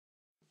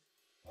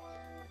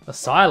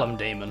Asylum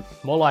demon.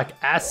 More like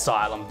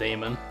asylum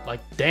demon. Like,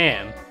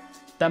 damn.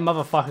 That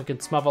motherfucker can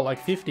smother like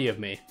 50 of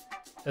me.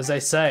 As they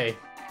say,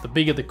 the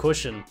bigger the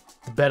cushion,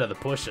 the better the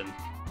pushing.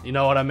 You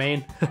know what I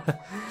mean?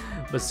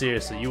 But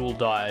seriously, you will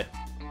die.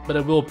 But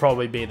it will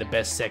probably be the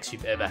best sex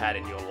you've ever had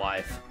in your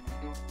life.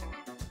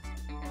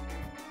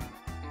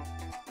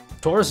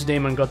 Taurus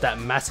Demon got that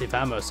massive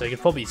hammer, so he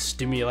could probably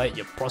stimulate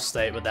your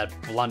prostate with that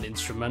blunt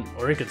instrument,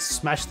 or he could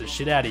smash the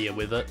shit out of you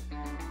with it.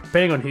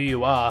 Depending on who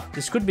you are,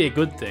 this could be a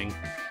good thing.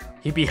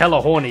 He'd be hella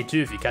horny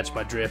too if you catch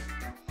my drift.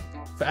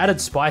 For added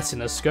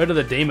spiciness, go to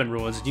the Demon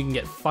Ruins and you can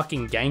get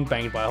fucking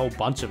gangbanged by a whole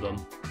bunch of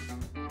them.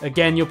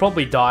 Again, you'll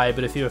probably die,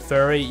 but if you're a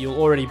furry,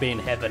 you'll already be in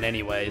heaven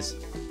anyways.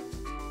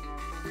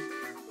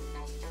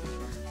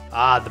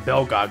 Ah, the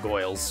Bell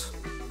Gargoyles.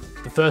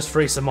 The first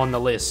threesome on the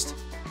list.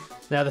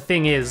 Now the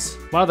thing is,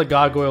 one of the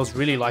gargoyles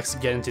really likes to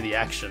get into the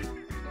action.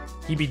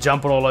 He'd be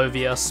jumping all over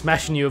you,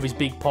 smashing you with his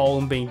big pole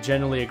and being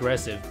generally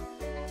aggressive.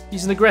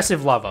 He's an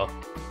aggressive lover.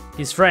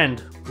 His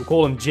friend, we'll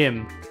call him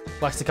Jim,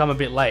 likes to come a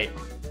bit late.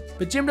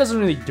 But Jim doesn't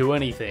really do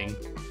anything.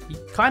 He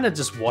kinda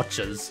just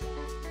watches.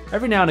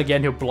 Every now and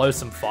again he'll blow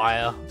some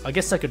fire. I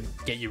guess that could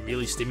get you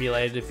really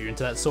stimulated if you're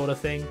into that sort of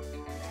thing.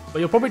 But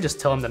you'll probably just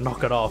tell him to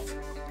knock it off.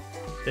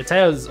 Their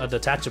tails are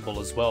detachable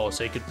as well,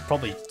 so you could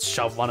probably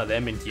shove one of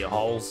them into your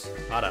holes.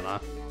 I don't know.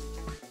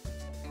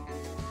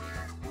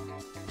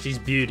 She's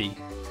beauty.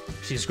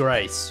 She's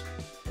grace.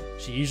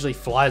 She usually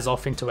flies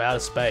off into outer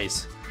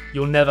space.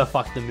 You'll never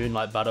fuck the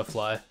Moonlight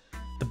Butterfly.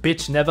 The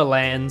bitch never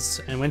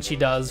lands, and when she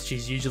does,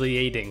 she's usually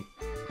eating.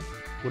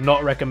 Would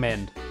not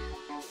recommend.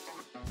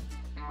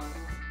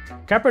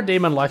 Capra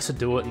Demon likes to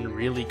do it in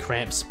really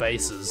cramped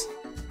spaces.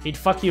 He'd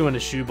fuck you in a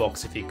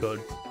shoebox if he could.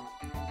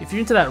 If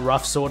you're into that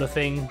rough sort of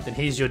thing, then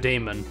he's your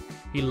demon.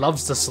 He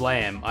loves to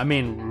slam, I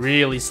mean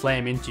really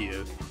slam into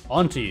you,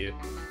 onto you,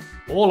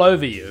 all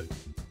over you.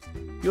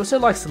 He also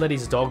likes to let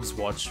his dogs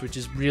watch, which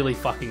is really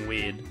fucking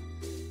weird.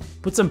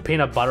 Put some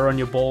peanut butter on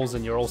your balls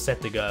and you're all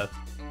set to go.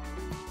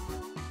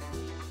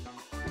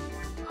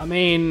 I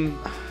mean,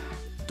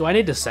 do I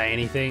need to say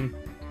anything?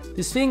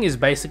 This thing is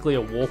basically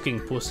a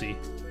walking pussy.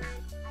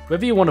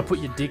 Whether you want to put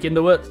your dick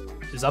into it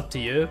is up to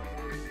you.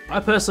 I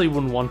personally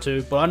wouldn't want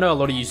to, but I know a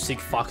lot of you sick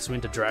fucks are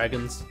into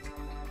dragons.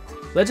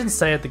 Legends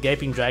say that the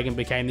Gaping Dragon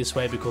became this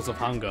way because of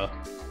hunger.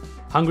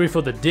 Hungry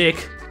for the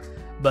dick,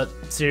 but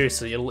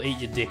seriously, it'll eat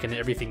your dick and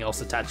everything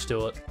else attached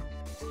to it.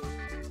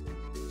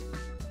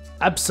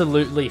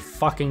 Absolutely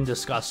fucking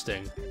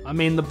disgusting. I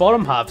mean, the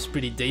bottom half's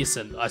pretty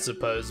decent, I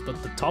suppose,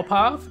 but the top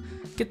half?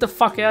 Get the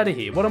fuck out of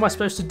here. What am I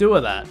supposed to do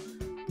with that?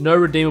 No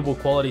redeemable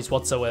qualities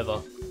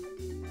whatsoever.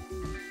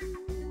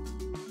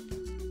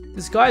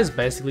 This guy is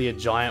basically a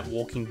giant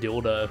walking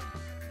dildo.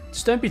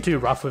 Just don't be too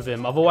rough with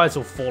him, otherwise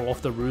he'll fall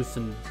off the roof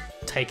and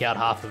take out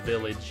half a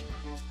village.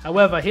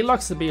 However, he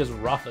likes to be as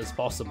rough as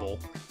possible.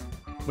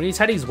 When he's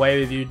had his way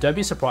with you, don't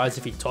be surprised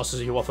if he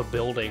tosses you off a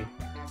building.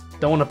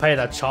 Don't want to pay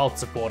that child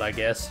support, I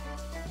guess.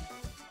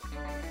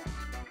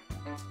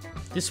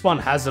 This one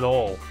has it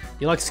all.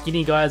 You like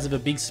skinny guys with a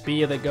big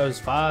spear that goes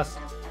fast?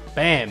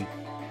 Bam!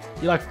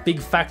 You like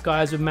big fat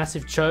guys with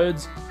massive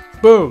chodes?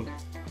 Boom!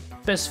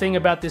 Best thing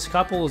about this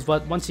couple is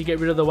that once you get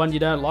rid of the one you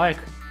don't like,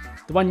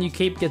 the one you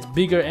keep gets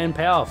bigger and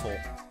powerful.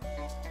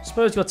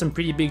 Suppose got some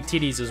pretty big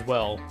titties as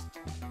well.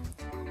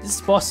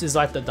 This boss is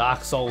like the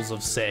Dark Souls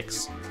of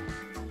sex.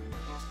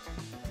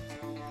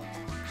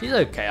 She's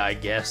okay, I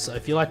guess.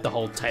 If you like the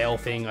whole tail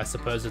thing, I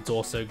suppose it's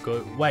also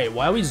good. Wait,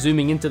 why are we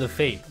zooming into the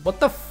feet? What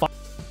the fuck?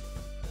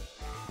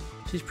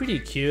 She's pretty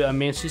cute. I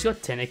mean, she's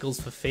got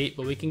tentacles for feet,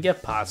 but we can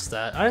get past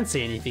that. I don't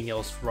see anything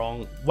else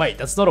wrong. Wait,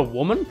 that's not a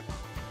woman?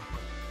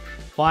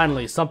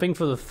 Finally, something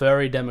for the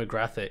furry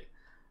demographic.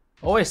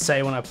 I always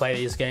say when I play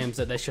these games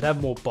that they should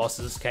have more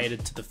bosses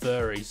catered to the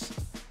furries.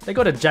 They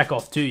gotta jack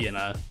off too, you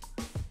know.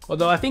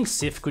 Although I think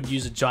Sif could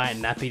use a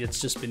giant nappy that's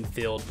just been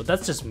filled, but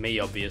that's just me,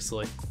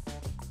 obviously.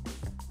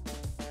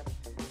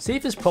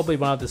 Sif is probably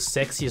one of the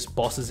sexiest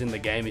bosses in the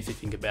game if you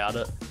think about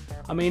it.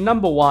 I mean,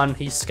 number one,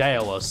 he's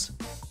scaleless.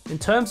 In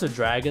terms of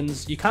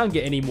dragons, you can't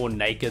get any more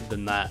naked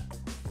than that.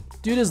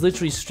 Dude has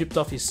literally stripped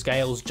off his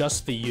scales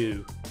just for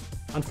you.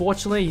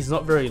 Unfortunately, he's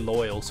not very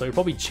loyal, so he'll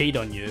probably cheat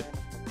on you.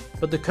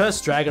 But the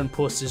cursed dragon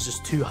puss is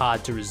just too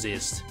hard to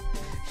resist.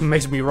 It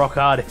makes me rock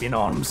hard, if you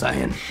know what I'm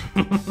saying.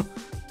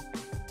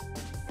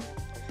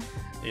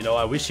 You know,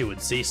 I wish he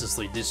would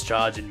ceaselessly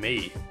discharge in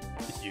me,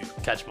 if you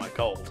catch my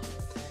cold.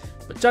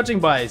 But judging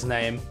by his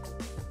name,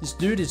 this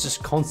dude is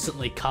just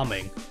constantly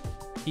coming.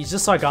 He's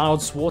just like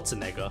Arnold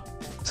Schwarzenegger.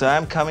 So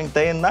I'm coming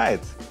day and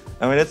night.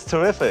 I mean, it's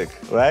terrific,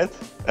 right?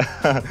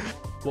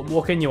 What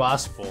more can you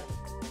ask for?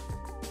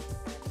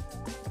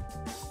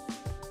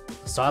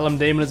 Asylum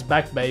Demon is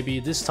back, baby,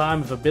 this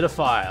time with a bit of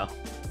fire.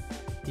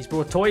 He's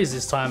brought toys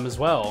this time as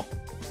well.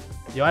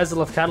 The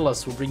Izalith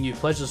Catalyst will bring you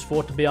pleasures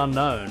thought to be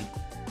unknown.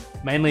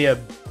 Mainly a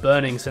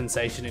burning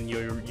sensation in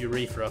your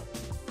urethra.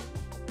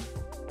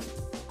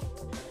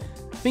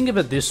 Think of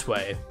it this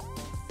way.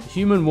 A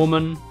human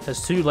woman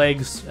has 2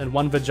 legs and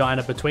 1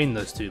 vagina between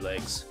those 2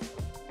 legs.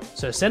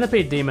 So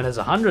Centipede Demon has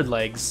 100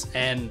 legs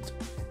and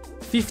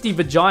 50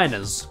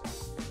 vaginas.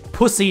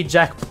 Pussy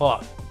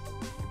jackpot.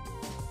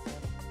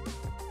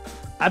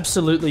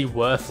 Absolutely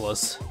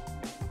worthless.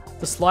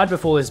 The slide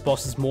before this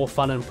boss is more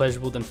fun and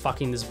pleasurable than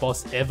fucking this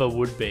boss ever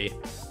would be.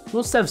 Who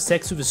wants to have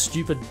sex with a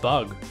stupid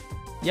bug?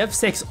 You have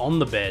sex on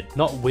the bed,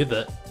 not with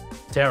it.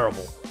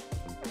 Terrible.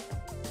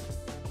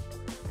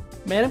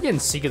 Man, I'm getting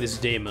sick of this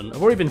demon.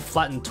 I've already been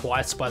flattened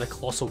twice by the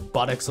colossal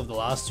buttocks of the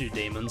last two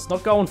demons,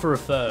 not going for a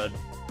third.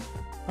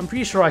 I'm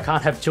pretty sure I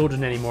can't have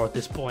children anymore at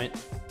this point.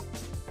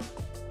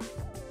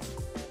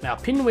 Now,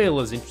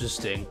 Pinwheel is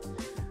interesting.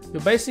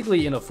 You're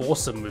basically in a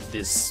foursome with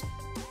this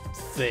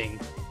thing.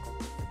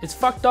 It's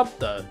fucked up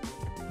though.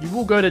 You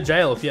will go to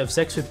jail if you have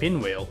sex with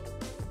Pinwheel.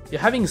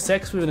 You're having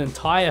sex with an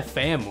entire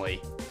family.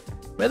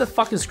 Where the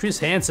fuck is Chris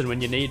Hansen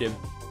when you need him?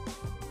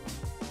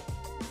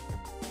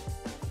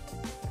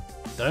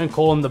 Don't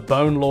call him the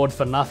Bone Lord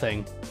for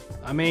nothing.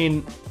 I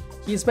mean,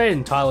 he's made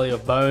entirely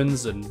of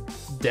bones and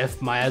death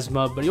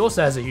miasma, but he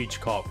also has a huge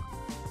cock.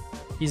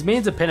 His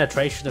means of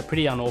penetration are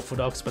pretty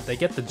unorthodox, but they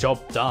get the job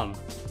done.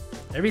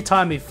 Every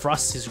time he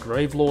thrusts his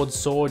Gravelord's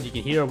sword, you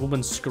can hear a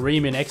woman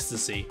scream in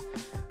ecstasy.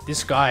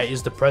 This guy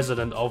is the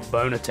president of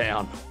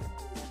Bonatown.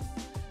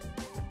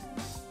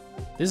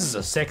 This is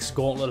a sex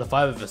gauntlet if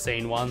I've ever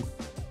seen one.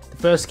 The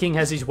first king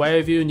has his way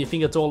of you and you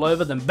think it's all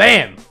over, then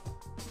BAM!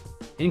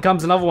 In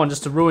comes another one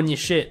just to ruin your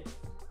shit.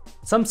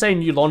 Some say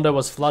New Londo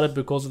was flooded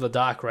because of the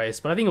dark race,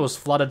 but I think it was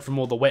flooded from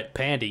all the wet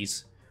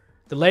panties.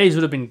 The ladies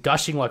would have been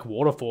gushing like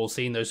waterfalls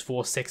seeing those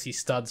 4 sexy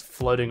studs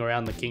floating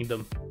around the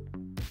kingdom.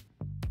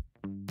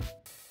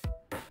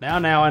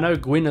 Now, I know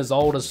Gwyn is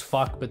old as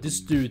fuck, but this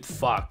dude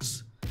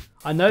fucks.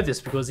 I know this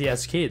because he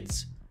has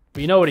kids.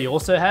 But you know what he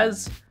also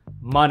has?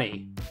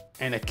 Money.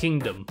 And a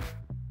kingdom.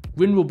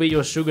 Gwyn will be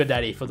your sugar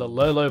daddy for the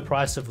low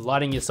price of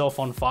lighting yourself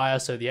on fire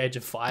so the age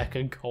of fire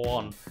can go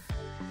on.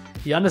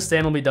 He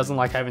understandably doesn't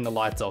like having the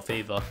lights off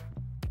either.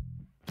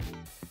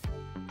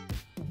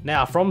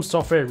 Now, From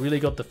Software really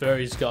got the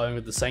furries going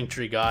with the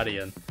Sanctuary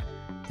Guardian.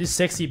 This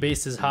sexy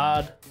beast is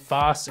hard,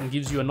 fast, and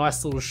gives you a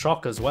nice little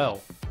shock as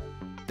well.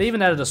 They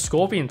even added a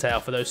scorpion tail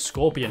for those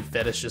scorpion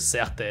fetishists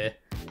out there.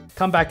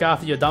 Come back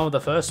after you're done with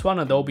the first one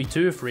and there'll be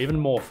 2 for even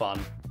more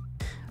fun.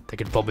 They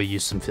could probably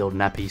use some filled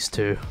nappies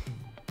too.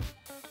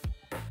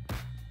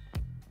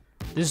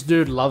 This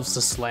dude loves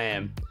to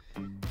slam.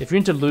 If you're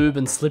into lube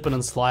and slipping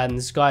and sliding,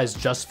 this guy is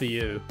just for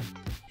you.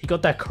 He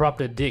got that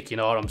corrupted dick, you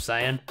know what I'm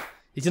saying?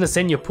 He's gonna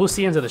send your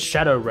pussy into the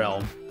shadow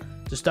realm.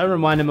 Just don't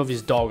remind him of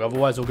his dog,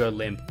 otherwise he'll go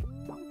limp.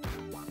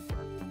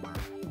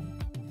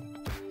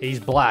 He's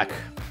black.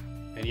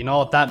 And you know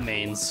what that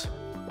means.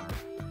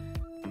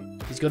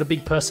 He's got a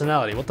big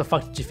personality. What the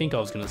fuck did you think I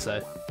was gonna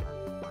say?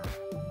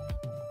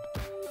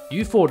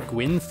 You thought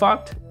Gwyn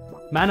fucked?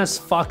 Manus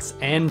fucks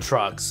and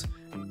trucks.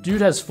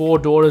 Dude has 4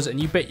 daughters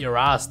and you bet your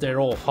ass they're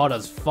all hot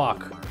as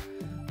fuck.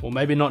 Well,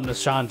 maybe not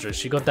Nashandra,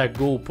 she got that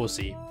ghoul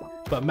pussy.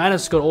 But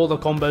Manus got all the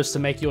combos to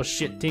make your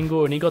shit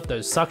tingle and he got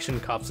those suction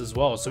cups as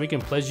well, so he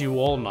can pleasure you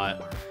all night.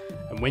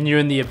 And when you're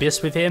in the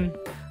abyss with him,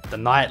 the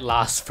night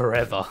lasts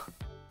forever.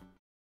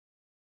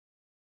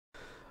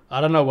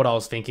 I don't know what I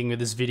was thinking with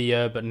this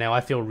video, but now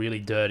I feel really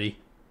dirty.